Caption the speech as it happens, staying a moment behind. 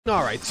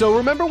Alright, so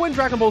remember when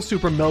Dragon Ball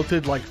Super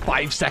melted like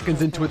 5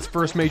 seconds into its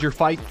first major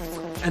fight?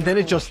 And then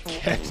it just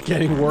kept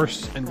getting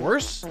worse and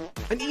worse?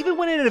 And even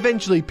when it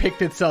eventually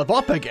picked itself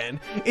up again,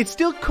 it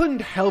still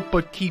couldn't help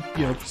but keep,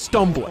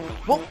 stumbling.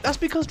 Well, that's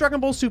because Dragon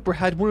Ball Super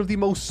had one of the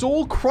most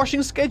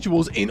soul-crushing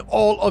schedules in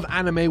all of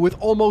anime, with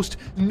almost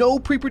no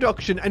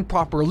pre-production and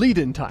proper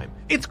lead-in time.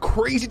 It's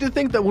crazy to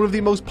think that one of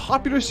the most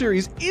popular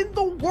series in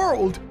the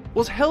world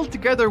was held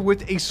together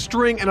with a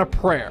string and a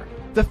prayer.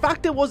 The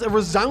fact it was a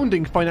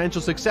resounding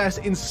financial success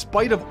in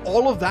spite of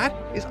all of that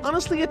is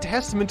honestly a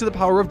testament to the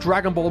power of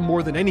Dragon Ball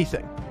more than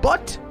anything.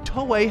 But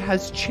Toei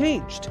has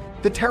changed.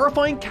 The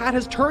terrifying cat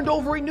has turned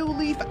over a new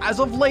leaf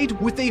as of late,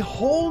 with a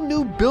whole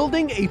new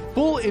building, a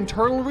full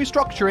internal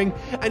restructuring,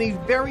 and a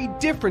very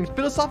different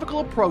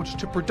philosophical approach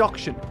to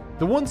production.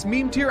 The once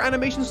meme-tier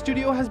animation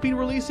studio has been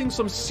releasing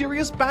some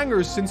serious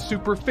bangers since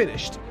Super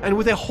finished, and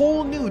with a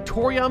whole new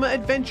Toriyama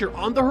adventure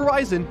on the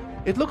horizon,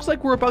 it looks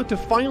like we're about to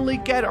finally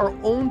get our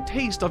own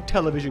taste of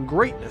television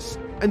greatness.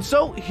 And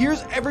so,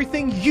 here's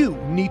everything you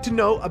need to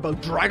know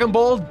about Dragon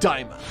Ball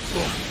Daima.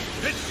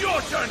 It's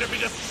your turn to be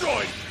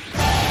destroyed!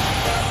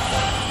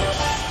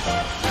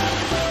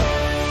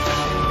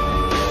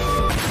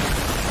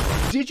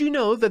 Did you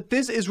know that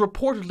this is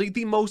reportedly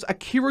the most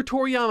Akira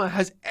Toriyama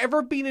has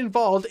ever been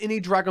involved in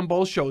a Dragon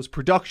Ball show's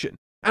production?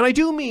 And I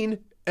do mean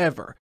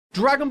ever.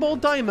 Dragon Ball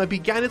Daima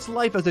began its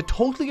life as a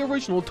totally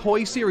original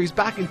Toei series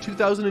back in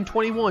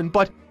 2021,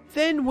 but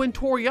then when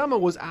Toriyama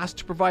was asked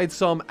to provide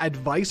some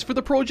advice for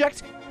the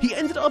project, he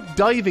ended up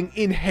diving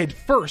in head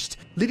first,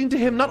 leading to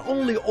him not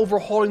only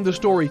overhauling the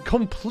story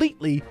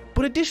completely,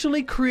 but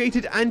additionally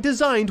created and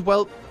designed,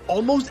 well,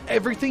 almost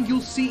everything you'll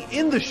see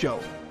in the show.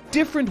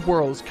 Different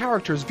worlds,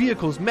 characters,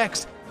 vehicles,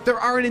 mechs. There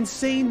are an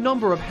insane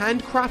number of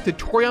handcrafted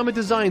Toriyama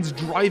designs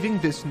driving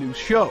this new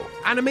show.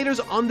 Animators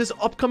on this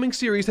upcoming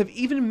series have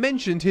even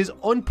mentioned his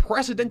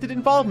unprecedented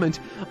involvement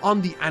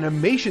on the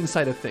animation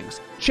side of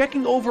things,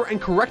 checking over and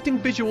correcting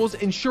visuals,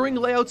 ensuring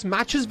layouts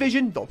match his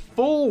vision, the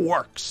full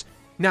works.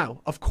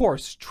 Now, of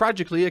course,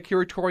 tragically,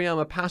 Akira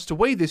Toriyama passed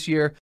away this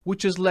year,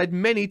 which has led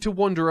many to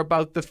wonder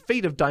about the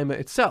fate of Daima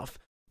itself.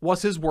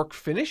 Was his work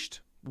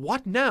finished?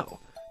 What now?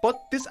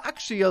 But this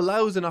actually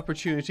allows an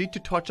opportunity to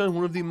touch on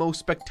one of the most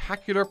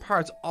spectacular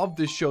parts of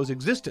this show's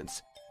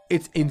existence: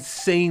 its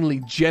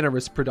insanely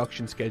generous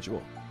production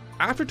schedule.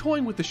 After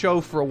toying with the show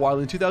for a while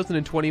in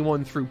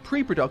 2021 through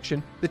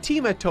pre-production, the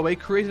team at Toei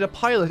created a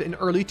pilot in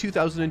early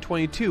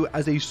 2022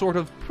 as a sort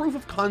of proof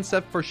of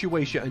concept for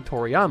Shueisha and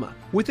Toriyama,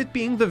 with it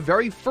being the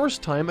very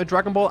first time a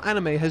Dragon Ball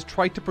anime has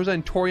tried to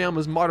present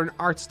Toriyama's modern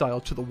art style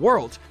to the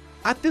world.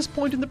 At this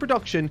point in the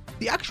production,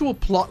 the actual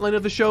plotline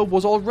of the show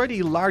was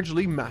already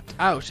largely mapped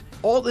out,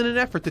 all in an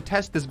effort to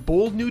test this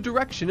bold new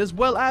direction, as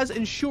well as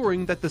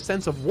ensuring that the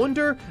sense of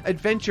wonder,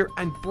 adventure,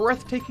 and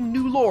breathtaking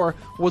new lore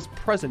was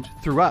present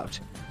throughout.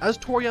 As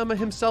Toriyama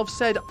himself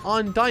said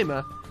on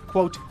Daima,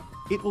 quote,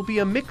 "It will be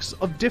a mix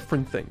of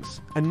different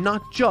things, and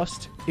not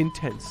just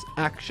intense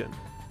action."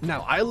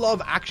 Now, I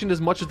love action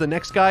as much as the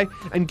next guy,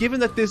 and given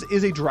that this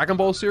is a Dragon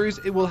Ball series,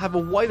 it will have a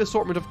wide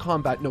assortment of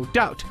combat, no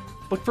doubt.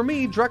 But for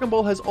me, Dragon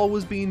Ball has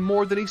always been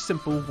more than a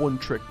simple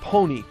one-trick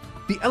pony.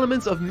 The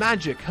elements of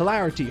magic,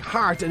 hilarity,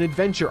 heart, and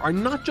adventure are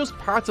not just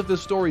parts of the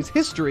story's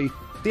history,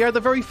 they are the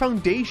very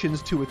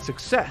foundations to its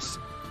success.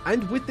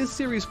 And with this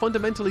series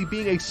fundamentally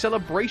being a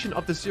celebration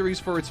of the series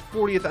for its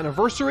 40th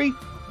anniversary,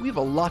 we have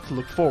a lot to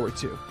look forward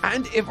to.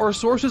 And if our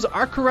sources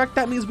are correct,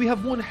 that means we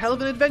have one hell of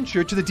an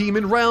adventure to the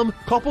Demon Realm,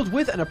 coupled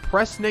with an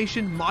oppressed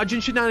nation,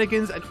 Majin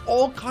shenanigans, and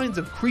all kinds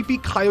of creepy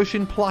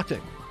Kaioshin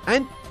plotting.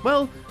 And,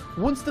 well,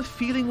 once the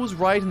feeling was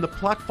right and the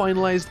plot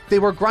finalized, they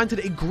were granted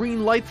a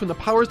green light from the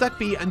powers that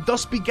be, and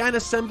thus began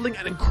assembling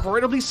an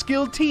incredibly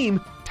skilled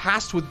team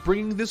tasked with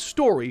bringing this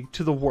story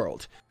to the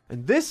world.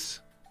 And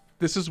this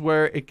is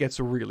where it gets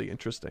really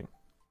interesting.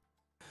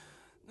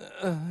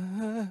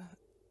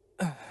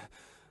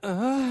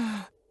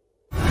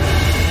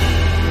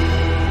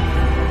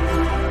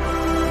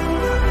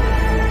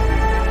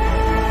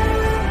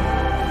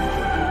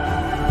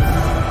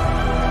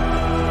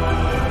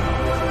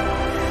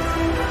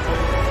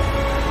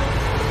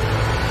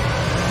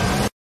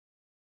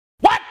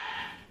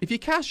 If you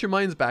cast your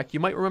minds back, you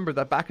might remember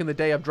that back in the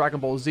day of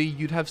Dragon Ball Z,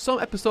 you'd have some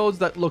episodes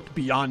that looked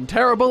beyond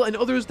terrible and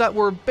others that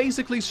were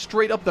basically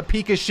straight up the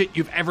peakest shit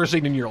you've ever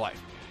seen in your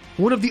life.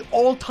 One of the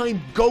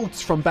all-time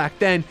GOATs from back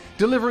then,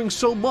 delivering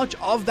so much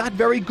of that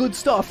very good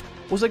stuff,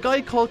 was a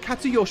guy called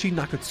Katsuyoshi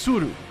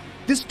Nakatsuru.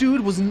 This dude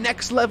was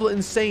next level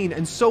insane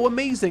and so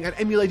amazing at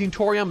emulating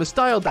Toriyama's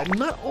style that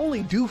not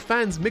only do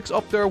fans mix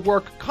up their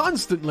work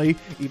constantly,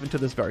 even to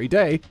this very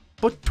day,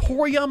 but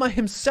Toriyama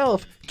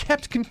himself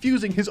kept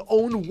confusing his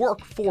own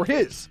work for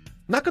his.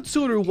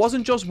 Nakatsuru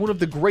wasn't just one of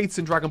the greats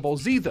in Dragon Ball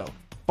Z though.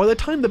 By the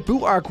time the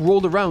Buu arc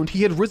rolled around,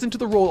 he had risen to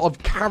the role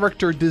of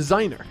character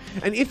designer.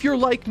 And if you're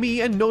like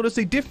me and notice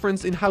a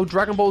difference in how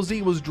Dragon Ball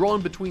Z was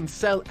drawn between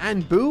Cell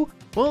and Buu,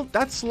 well,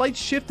 that slight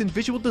shift in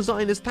visual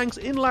design is thanks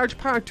in large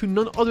part to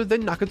none other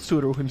than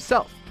Nakatsuru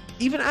himself.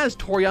 Even as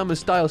Toriyama's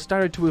style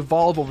started to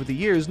evolve over the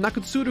years,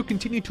 Nakatsuru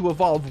continued to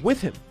evolve with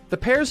him. The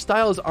pair's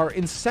styles are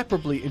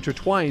inseparably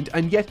intertwined,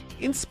 and yet,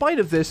 in spite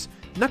of this,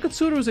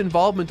 Nakatsuru's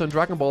involvement on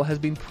Dragon Ball has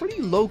been pretty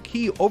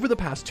low-key over the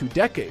past 2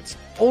 decades,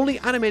 only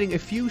animating a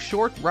few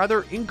short,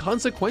 rather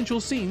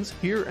inconsequential scenes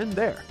here and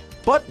there.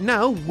 But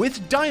now, with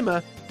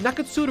Daima,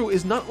 Nakatsuru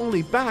is not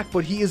only back,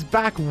 but he is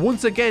back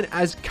once again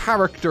as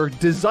character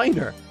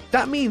designer.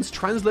 That means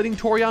translating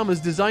Toriyama's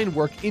design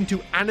work into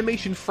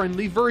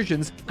animation-friendly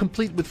versions,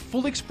 complete with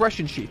full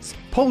expression sheets,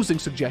 posing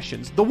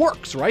suggestions, the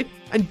works, right?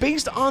 And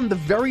based on the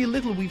very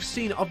little we've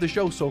seen of the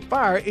show so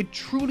far, it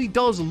truly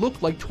does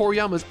look like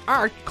Toriyama's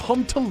art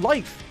come to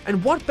life.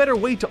 And what better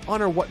way to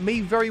honor what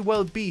may very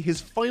well be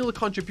his final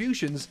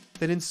contributions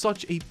than in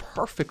such a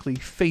perfectly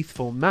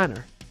faithful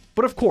manner?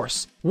 But of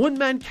course, one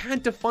man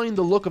can't define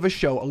the look of a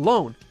show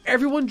alone.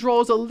 Everyone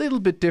draws a little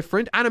bit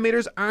different,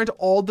 animators aren't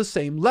all the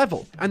same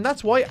level, and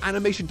that's why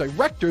animation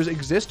directors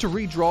exist to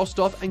redraw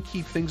stuff and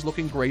keep things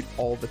looking great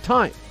all the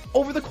time.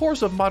 Over the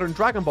course of modern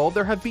Dragon Ball,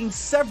 there have been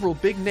several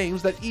big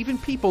names that even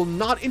people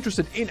not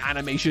interested in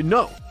animation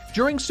know.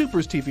 During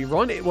Super's TV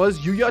run, it was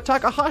Yuya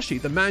Takahashi,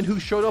 the man who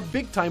showed up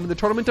big time in the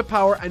Tournament of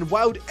Power and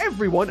wowed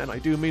everyone, and I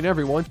do mean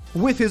everyone,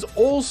 with his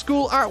old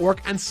school artwork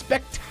and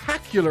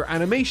spectacular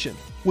animation.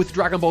 With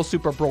Dragon Ball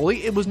Super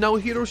Broly, it was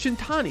Naohiro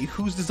Shintani,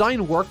 whose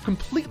design work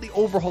completely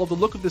overhauled the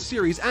look of the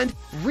series and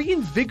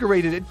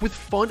reinvigorated it with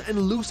fun and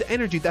loose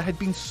energy that had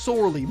been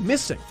sorely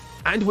missing.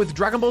 And with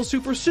Dragon Ball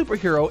Super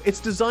Superhero, its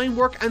design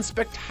work and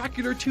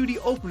spectacular 2D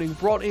opening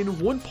brought in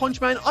One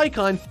Punch Man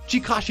icon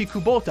Chikashi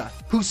Kubota,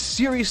 who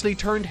seriously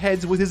turned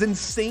heads with his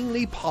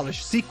insanely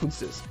polished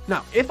sequences.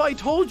 Now, if I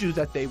told you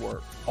that they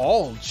were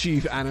all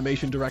chief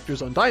animation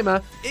directors on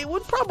Daima, it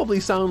would probably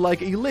sound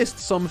like a list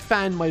some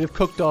fan might have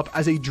cooked up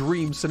as a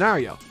dream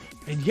scenario.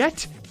 And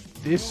yet,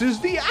 this is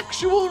the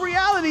actual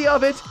reality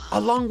of it!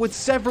 Along with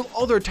several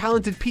other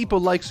talented people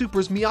like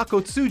Super's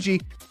Miyako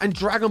Tsuji and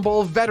Dragon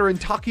Ball veteran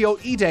Takeo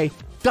Ide,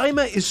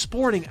 Daima is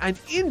sporting an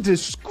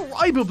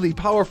indescribably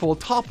powerful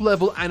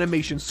top-level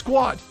animation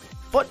squad.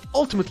 But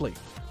ultimately,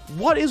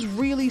 what is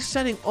really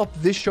setting up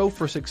this show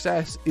for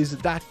success is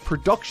that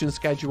production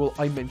schedule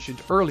I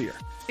mentioned earlier.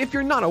 If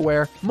you're not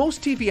aware,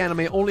 most TV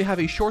anime only have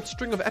a short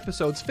string of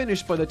episodes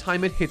finished by the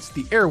time it hits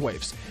the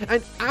airwaves,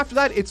 and after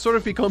that it sort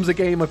of becomes a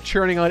game of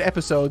churning out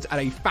episodes at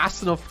a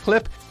fast enough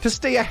clip to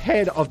stay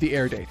ahead of the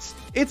air dates.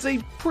 It's a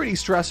pretty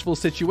stressful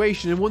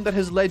situation and one that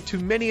has led to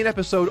many an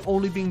episode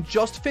only being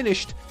just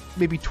finished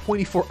maybe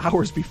 24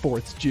 hours before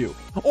it's due.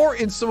 Or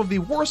in some of the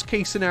worst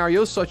case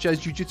scenarios, such as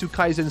Jujutsu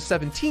Kaisen's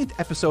 17th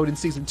episode in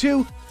season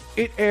 2,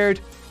 it aired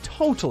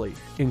totally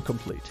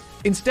incomplete,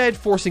 instead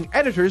forcing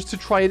editors to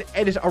try and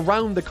edit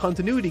around the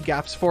continuity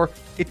gaps for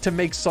it to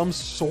make some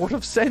sort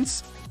of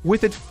sense,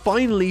 with it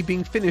finally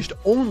being finished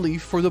only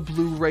for the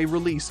Blu-ray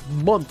release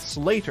months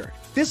later.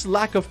 This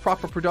lack of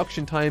proper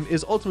production time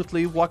is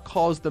ultimately what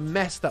caused the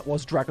mess that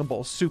was Dragon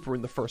Ball Super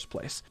in the first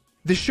place.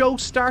 The show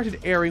started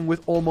airing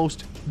with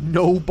almost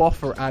no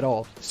buffer at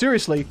all.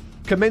 Seriously,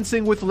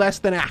 commencing with less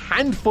than a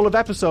handful of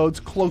episodes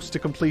close to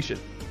completion.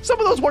 Some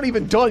of those weren't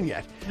even done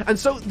yet. And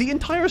so the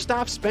entire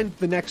staff spent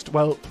the next,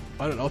 well,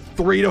 I don't know,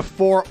 3 to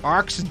 4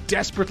 arcs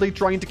desperately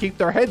trying to keep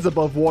their heads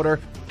above water,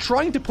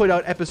 trying to put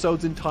out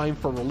episodes in time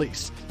for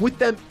release, with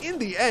them in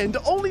the end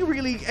only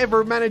really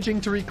ever managing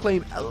to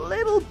reclaim a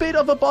little bit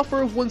of a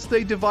buffer once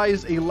they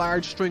devised a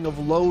large string of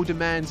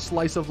low-demand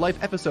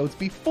slice-of-life episodes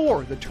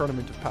before the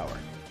Tournament of Power.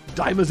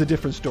 Daima's a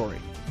different story.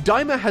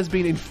 Daima has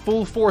been in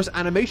full-force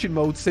animation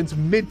mode since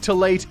mid to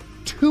late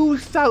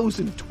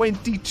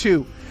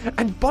 2022,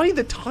 and by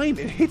the time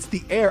it hits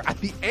the air at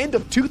the end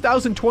of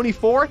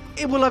 2024,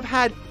 it will have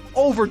had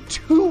over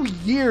 2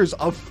 years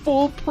of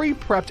full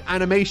pre-prepped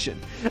animation.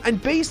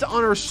 And based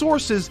on our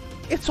sources,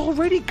 it's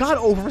already got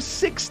over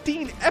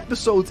 16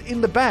 episodes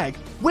in the bag,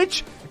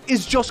 which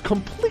is just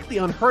completely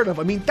unheard of.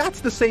 I mean,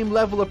 that's the same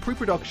level of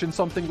pre-production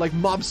something like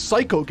Mob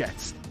Psycho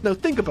gets. Now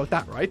think about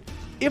that, right?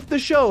 If the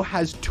show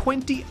has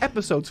 20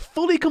 episodes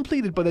fully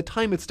completed by the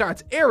time it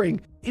starts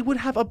airing, it would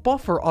have a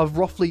buffer of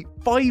roughly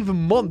 5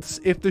 months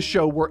if the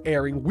show were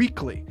airing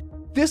weekly.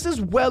 This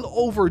is well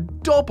over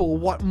double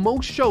what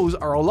most shows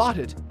are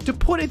allotted. To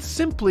put it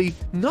simply,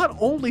 not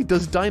only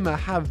does Daima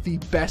have the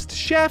best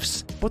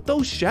chefs, but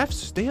those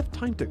chefs, they have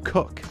time to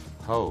cook.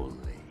 Holy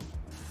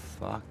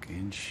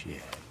fucking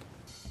shit.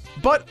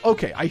 But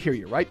okay, I hear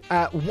you, right?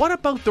 What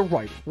about the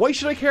writing? Why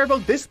should I care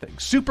about this thing?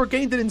 Super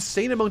gained an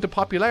insane amount of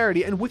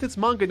popularity, and with its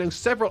manga now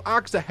several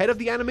arcs ahead of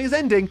the anime's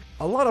ending,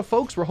 a lot of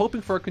folks were hoping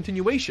for a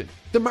continuation.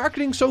 The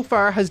marketing so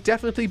far has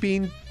definitely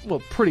been,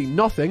 well, pretty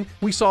nothing.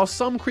 We saw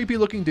some creepy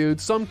looking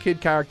dudes, some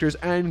kid characters,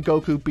 and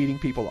Goku beating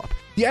people up.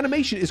 The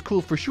animation is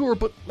cool for sure,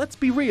 but let's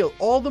be real,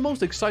 all the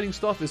most exciting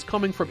stuff is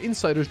coming from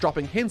insiders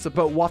dropping hints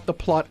about what the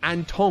plot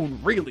and tone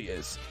really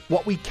is.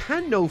 What we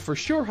can know for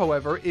sure,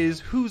 however,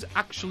 is who's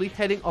actually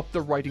heading up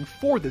the writing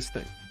for this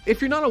thing. If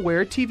you're not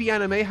aware, TV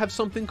anime have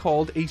something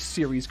called a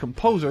series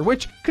composer,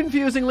 which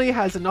confusingly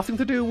has nothing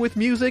to do with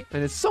music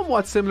and is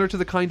somewhat similar to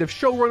the kind of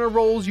showrunner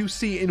roles you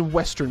see in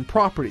Western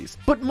properties,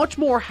 but much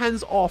more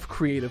hands-off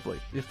creatively,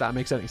 if that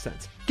makes any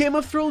sense. Game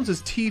of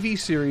Thrones' TV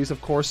series, of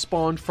course,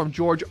 spawned from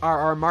George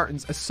R.R.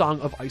 Martin's A Song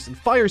of Ice and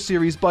Fire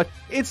series, but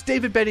it's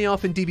David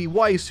Benioff and D.B.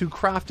 Weiss who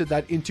crafted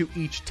that into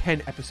each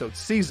 10-episode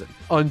season,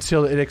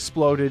 until it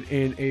exploded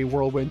in a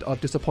whirlwind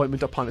of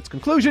disappointment upon its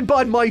conclusion.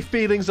 But my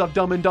feelings of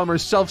Dumb and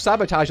Dumber's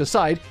self-sabotage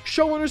aside,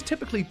 showrunners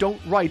typically don't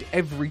write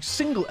every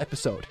single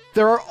episode.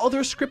 There are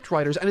other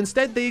scriptwriters, and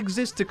instead they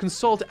exist to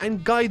consult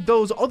and guide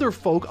those other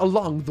folk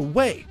along the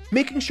way,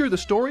 making sure the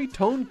story,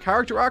 tone,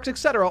 character arcs,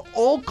 etc.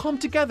 all come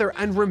together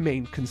and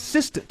remain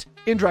consistent.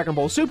 In Dragon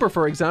Ball Super,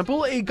 for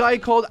example, a guy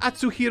called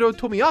Atsuhiro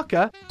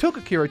Tomiyaka took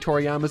Akira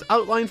Toriyama's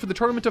outline for the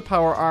Tournament of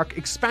Power arc,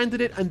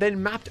 expanded it, and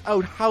then mapped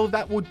out how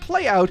that would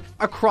play out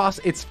across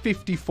its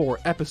 54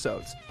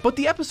 episodes. But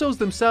the episodes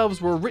themselves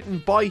were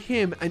written by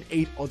him and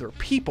 8 other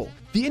people.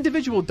 The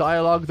individual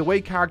dialogue, the way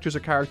characters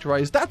are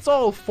characterized, that's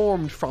all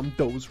formed from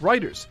those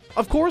writers.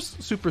 Of course,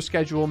 Super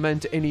schedule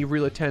meant any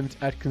real attempt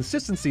at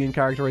consistency in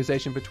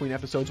characterization between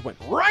episodes went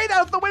right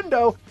out the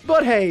window,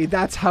 but hey,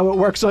 that's how it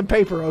works on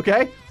paper,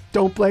 okay?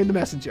 Don't blame the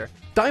messenger.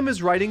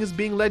 Daima's writing is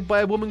being led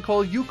by a woman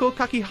called Yuko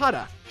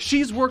Kakihara.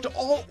 She's worked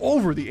all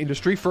over the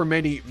industry for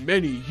many,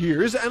 many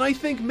years, and I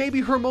think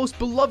maybe her most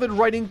beloved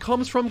writing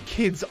comes from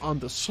Kids on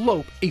the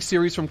Slope, a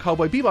series from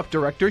Cowboy Bebop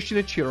director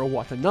Shinichiro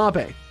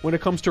Watanabe. When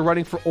it comes to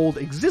writing for old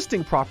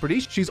existing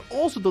properties, she's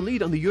also the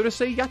lead on the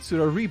Urusei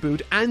Yatsura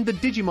reboot and the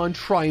Digimon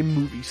Tri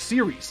movie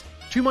series.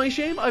 To my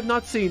shame, I've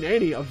not seen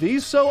any of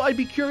these, so I'd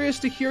be curious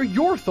to hear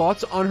your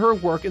thoughts on her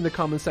work in the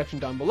comment section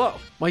down below.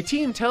 My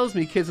team tells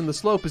me Kids on the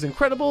Slope is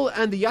incredible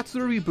and the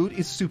Yatsura reboot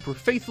is super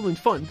faithful and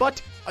fun,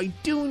 but I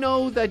do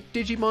know that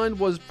Digimon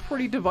was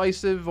pretty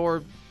divisive,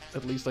 or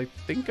at least I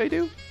think I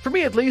do. For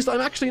me at least, I'm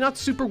actually not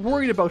super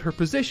worried about her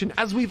position,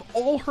 as we've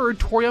all heard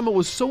Toriyama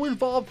was so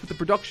involved with the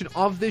production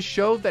of this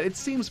show that it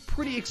seems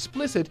pretty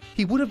explicit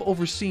he would have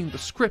overseen the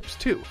scripts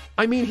too.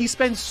 I mean, he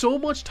spent so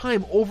much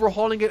time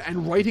overhauling it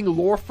and writing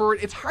lore for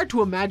it, it's hard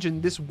to imagine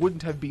this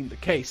wouldn't have been the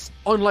case.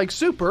 Unlike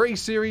Super, a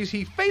series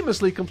he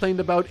famously complained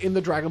about in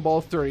the Dragon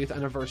Ball 30th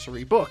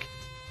anniversary book.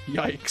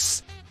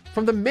 Yikes.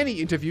 From the many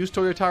interviews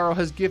Toyotaro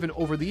has given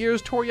over the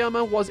years,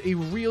 Toriyama was a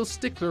real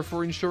stickler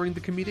for ensuring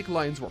the comedic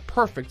lines were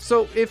perfect,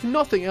 so if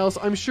nothing else,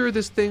 I'm sure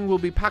this thing will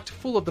be packed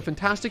full of the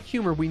fantastic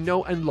humor we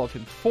know and love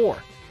him for.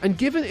 And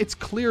given its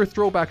clear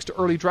throwbacks to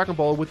early Dragon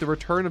Ball with the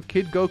return of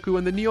Kid Goku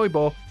and the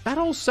Nyoibo, that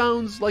all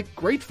sounds like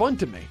great fun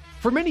to me.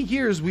 For many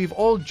years, we've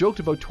all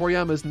joked about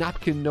Toriyama's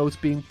napkin notes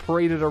being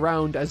paraded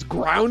around as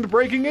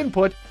groundbreaking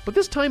input, but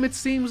this time it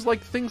seems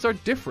like things are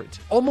different.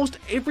 Almost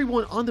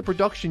everyone on the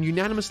production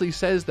unanimously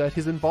says that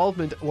his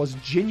involvement was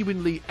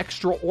genuinely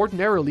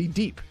extraordinarily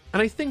deep,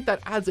 and I think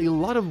that adds a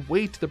lot of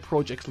weight to the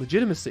project's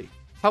legitimacy.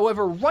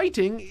 However,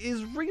 writing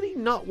is really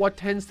not what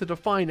tends to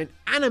define an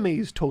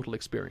anime's total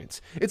experience.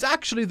 It's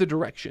actually the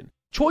direction.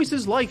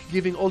 Choices like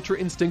giving Ultra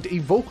Instinct a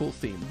vocal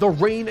theme, the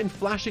rain and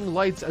flashing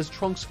lights as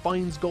Trunks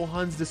finds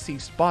Gohan's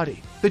deceased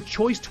body, the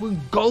choice to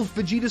engulf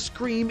Vegeta's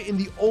scream in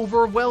the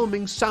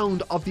overwhelming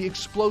sound of the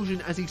explosion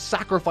as he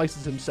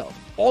sacrifices himself.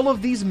 All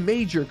of these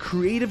major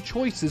creative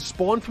choices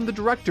spawn from the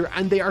director,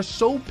 and they are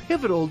so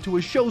pivotal to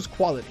a show's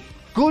quality.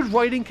 Good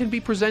writing can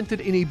be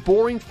presented in a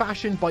boring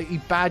fashion by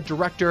a bad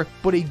director,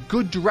 but a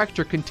good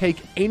director can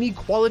take any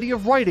quality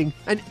of writing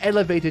and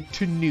elevate it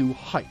to new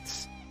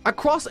heights.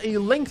 Across a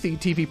lengthy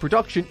TV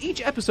production,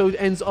 each episode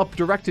ends up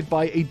directed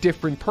by a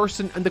different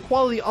person, and the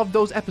quality of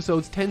those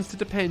episodes tends to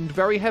depend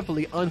very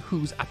heavily on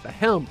who's at the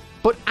helm.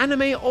 But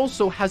anime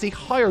also has a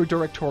higher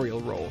directorial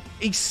role,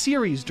 a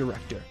series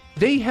director.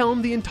 They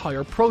helm the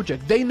entire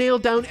project. They nail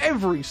down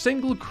every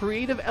single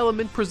creative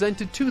element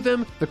presented to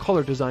them, the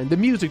color design, the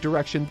music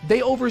direction.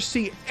 They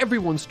oversee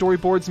everyone's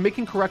storyboards,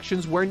 making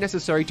corrections where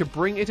necessary to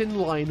bring it in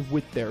line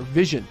with their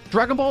vision.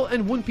 Dragon Ball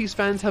and One Piece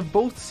fans have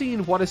both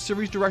seen what a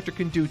series director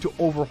can do to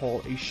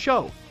overhaul a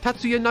show.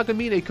 Tatsuya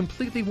Nagamine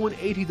completely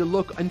 180 the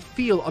look and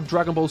feel of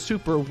Dragon Ball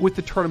Super with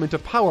the Tournament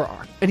of Power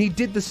arc, and he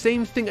did the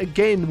same thing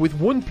again with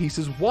One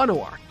Piece's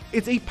Wano arc.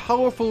 It's a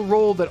powerful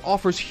role that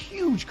offers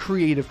huge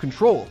creative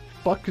control.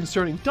 But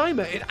concerning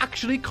Daima, it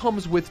actually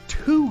comes with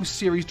 2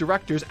 series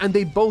directors, and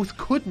they both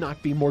could not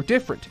be more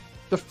different.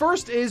 The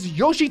first is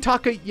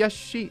Yoshitaka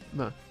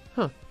Yashima.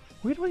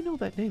 Where do I know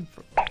that name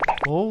from?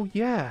 Oh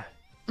yeah.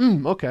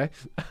 Okay.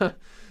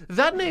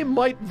 That name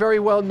might very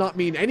well not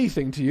mean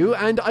anything to you,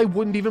 and I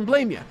wouldn't even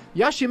blame you.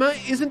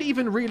 Yashima isn't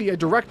even really a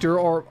director,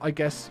 or I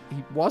guess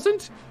he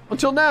wasn't?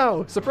 Until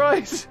now,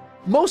 surprise!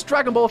 Most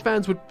Dragon Ball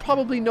fans would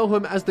probably know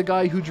him as the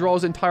guy who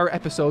draws entire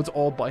episodes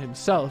all by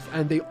himself,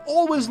 and they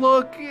always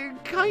look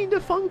kinda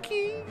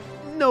funky.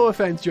 No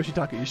offense,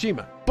 Yoshitaka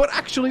Yashima. But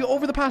actually,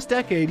 over the past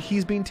decade,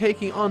 he's been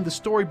taking on the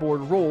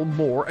storyboard role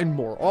more and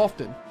more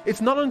often.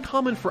 It's not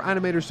uncommon for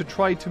animators to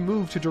try to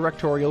move to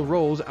directorial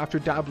roles after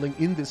dabbling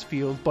in this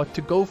field, but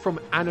to go from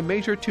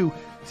animator to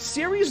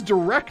series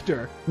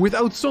director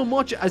without so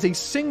much as a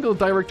single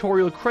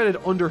directorial credit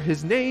under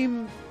his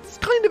name It's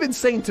kind of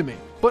insane to me.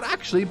 But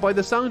actually, by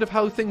the sound of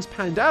how things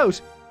panned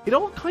out, it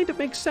all kind of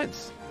makes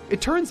sense.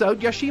 It turns out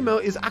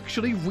Yashima is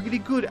actually really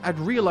good at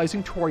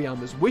realizing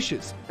Toriyama's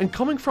wishes, and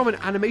coming from an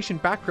animation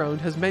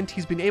background has meant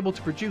he's been able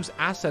to produce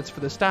assets for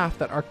the staff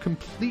that are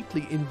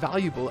completely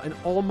invaluable and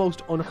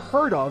almost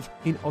unheard of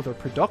in other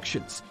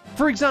productions.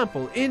 For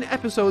example, in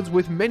episodes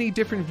with many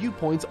different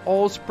viewpoints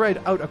all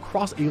spread out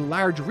across a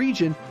large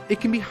region,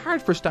 it can be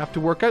hard for staff to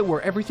work out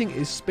where everything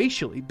is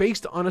spatially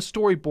based on a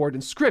storyboard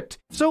and script.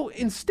 So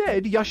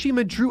instead,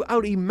 Yashima drew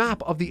out a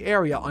map of the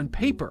area on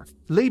paper,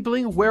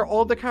 labeling where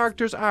all the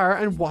characters are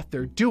and what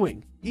they're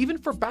doing. Even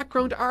for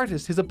background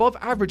artists, his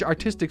above-average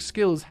artistic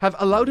skills have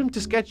allowed him to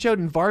sketch out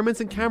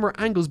environments and camera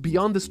angles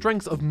beyond the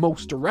strengths of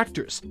most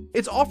directors.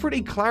 It's offered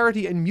a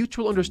clarity and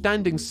mutual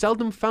understanding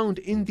seldom found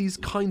in these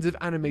kinds of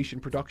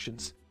animation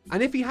productions.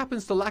 And if he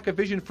happens to lack a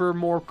vision for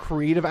more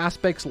creative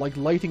aspects like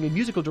lighting and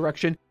musical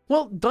direction,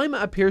 well,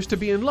 Daima appears to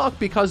be in luck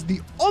because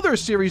the other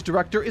series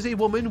director is a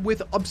woman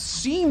with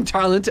obscene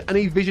talent and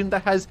a vision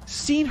that has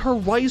seen her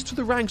rise to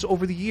the ranks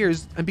over the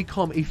years and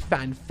become a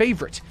fan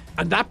favorite.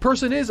 And that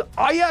person is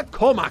Aya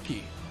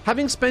Komaki.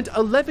 Having spent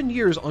 11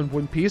 years on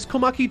One Piece,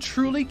 Komaki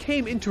truly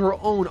came into her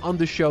own on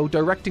the show,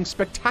 directing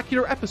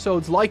spectacular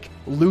episodes like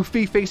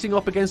Luffy facing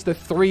up against the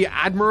 3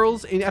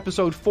 admirals in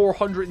episode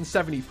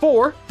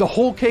 474, the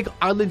Whole Cake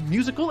Island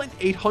musical in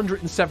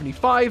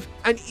 875,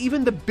 and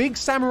even the big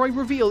samurai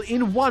reveal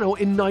in Wano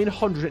in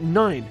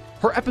 909.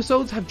 Her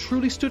episodes have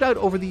truly stood out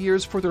over the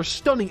years for their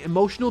stunning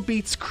emotional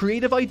beats,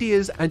 creative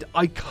ideas, and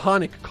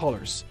iconic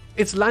colors.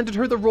 It's landed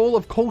her the role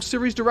of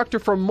co-series director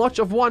for much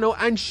of Wano,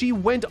 and she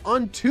went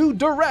on to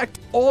direct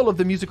all of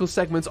the musical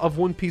segments of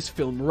One Piece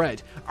Film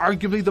Red,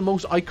 arguably the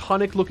most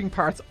iconic looking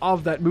parts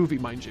of that movie,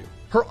 mind you.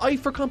 Her eye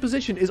for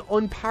composition is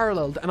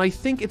unparalleled, and I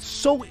think it's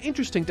so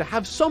interesting to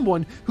have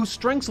someone whose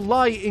strengths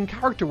lie in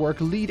character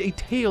work lead a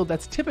tale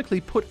that's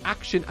typically put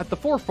action at the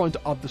forefront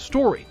of the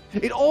story.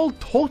 It all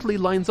totally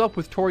lines up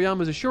with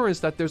Toriyama's assurance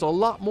that there's a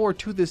lot more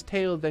to this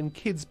tale than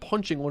kids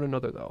punching one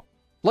another though.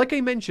 Like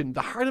I mentioned,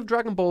 the heart of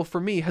Dragon Ball for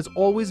me has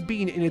always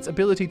been in its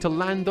ability to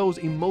land those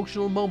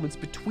emotional moments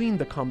between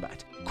the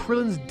combat.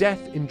 Krillin's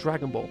death in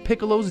Dragon Ball,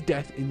 Piccolo's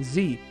death in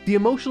Z. The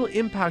emotional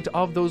impact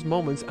of those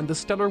moments and the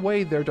stellar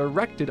way they're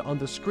directed on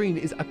the screen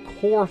is a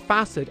core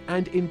facet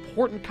and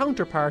important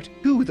counterpart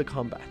to the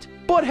combat.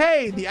 But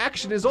hey, the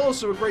action is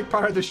also a great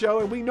part of the show,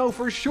 and we know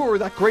for sure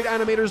that great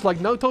animators like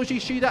Naotoshi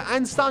Shida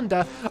and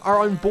Sanda are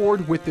on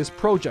board with this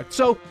project,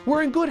 so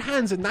we're in good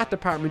hands in that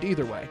department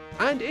either way.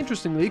 And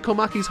interestingly,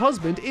 Komaki's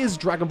husband is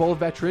Dragon Ball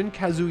veteran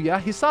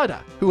Kazuya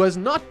Hisada, who has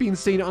not been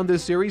seen on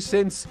this series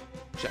since,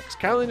 checks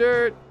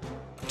calendar,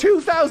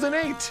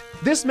 2008!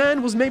 This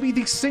man was maybe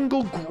the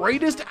single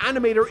greatest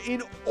animator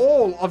in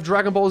all of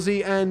Dragon Ball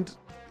Z, and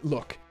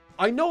look,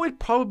 I know it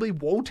probably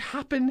won't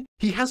happen.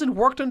 He hasn't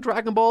worked on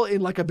Dragon Ball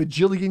in like a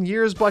bajillion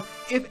years, but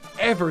if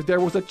ever there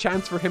was a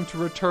chance for him to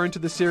return to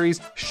the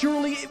series,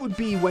 surely it would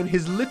be when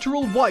his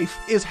literal wife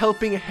is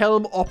helping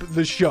helm up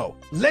the show.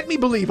 Let me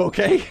believe,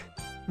 okay?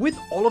 With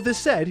all of this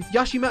said,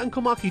 Yashima and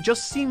Komaki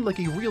just seem like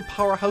a real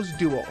powerhouse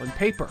duo on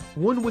paper.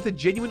 One with a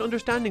genuine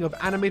understanding of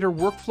animator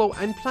workflow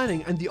and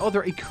planning, and the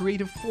other a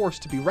creative force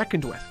to be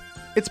reckoned with.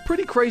 It's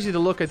pretty crazy to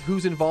look at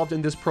who's involved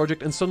in this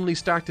project and suddenly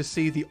start to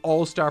see the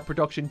all-star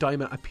production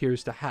Daima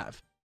appears to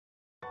have.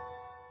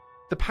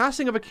 The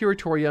passing of Akira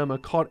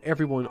Toriyama caught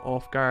everyone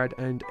off guard,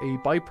 and a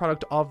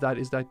byproduct of that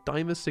is that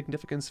Daima's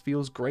significance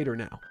feels greater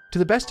now. To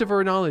the best of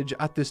her knowledge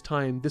at this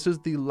time, this is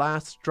the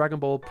last Dragon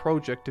Ball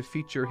project to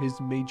feature his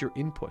major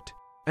input.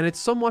 And it's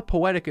somewhat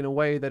poetic in a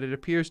way that it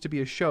appears to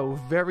be a show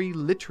very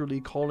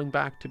literally calling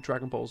back to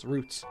Dragon Ball's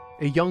roots.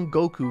 A young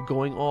Goku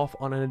going off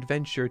on an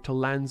adventure to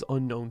lands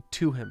unknown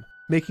to him,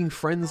 making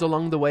friends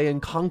along the way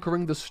and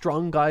conquering the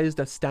strong guys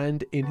that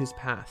stand in his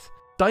path.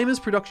 Daima's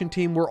production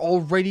team were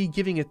already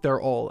giving it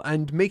their all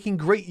and making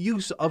great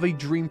use of a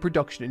dream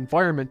production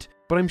environment,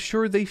 but I'm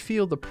sure they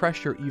feel the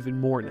pressure even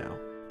more now,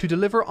 to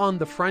deliver on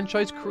the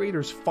franchise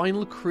creator's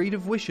final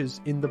creative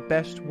wishes in the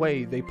best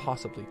way they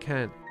possibly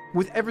can.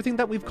 With everything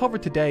that we've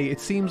covered today, it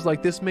seems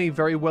like this may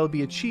very well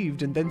be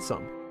achieved and then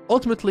some.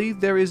 Ultimately,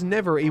 there is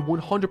never a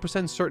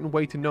 100% certain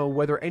way to know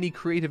whether any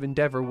creative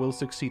endeavor will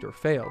succeed or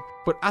fail,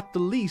 but at the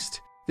least,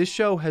 this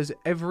show has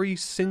every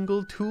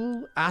single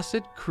tool,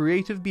 asset,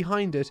 creative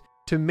behind it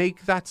to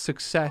make that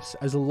success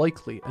as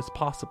likely as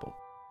possible.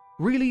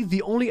 Really,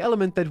 the only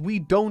element that we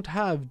don't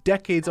have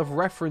decades of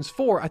reference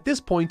for at this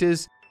point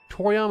is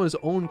Toriyama's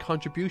own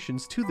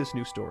contributions to this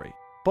new story.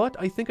 But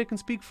I think I can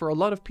speak for a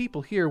lot of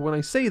people here when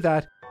I say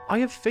that I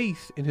have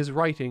faith in his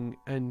writing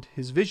and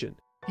his vision.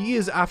 He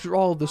is, after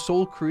all, the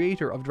sole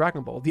creator of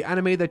Dragon Ball, the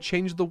anime that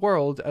changed the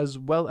world as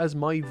well as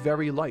my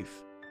very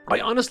life. I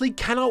honestly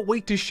cannot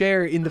wait to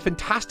share in the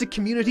fantastic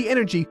community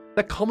energy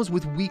that comes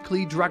with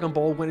weekly Dragon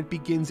Ball when it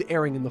begins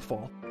airing in the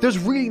fall. There's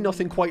really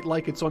nothing quite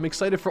like it, so I'm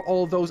excited for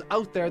all those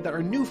out there that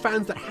are new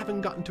fans that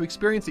haven't gotten to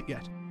experience it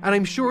yet. And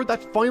I'm sure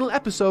that final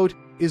episode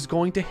is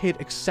going to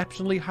hit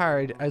exceptionally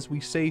hard as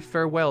we say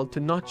farewell to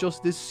not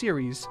just this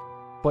series,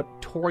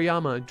 but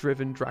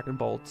Toriyama-driven Dragon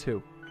Ball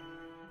 2.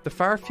 The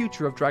far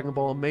future of Dragon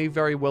Ball may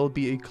very well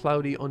be a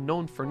cloudy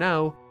unknown for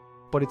now,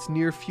 but its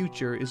near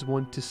future is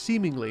one to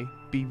seemingly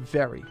be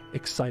very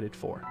excited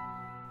for.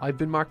 I've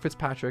been Mark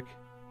Fitzpatrick,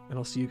 and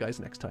I'll see you guys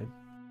next time.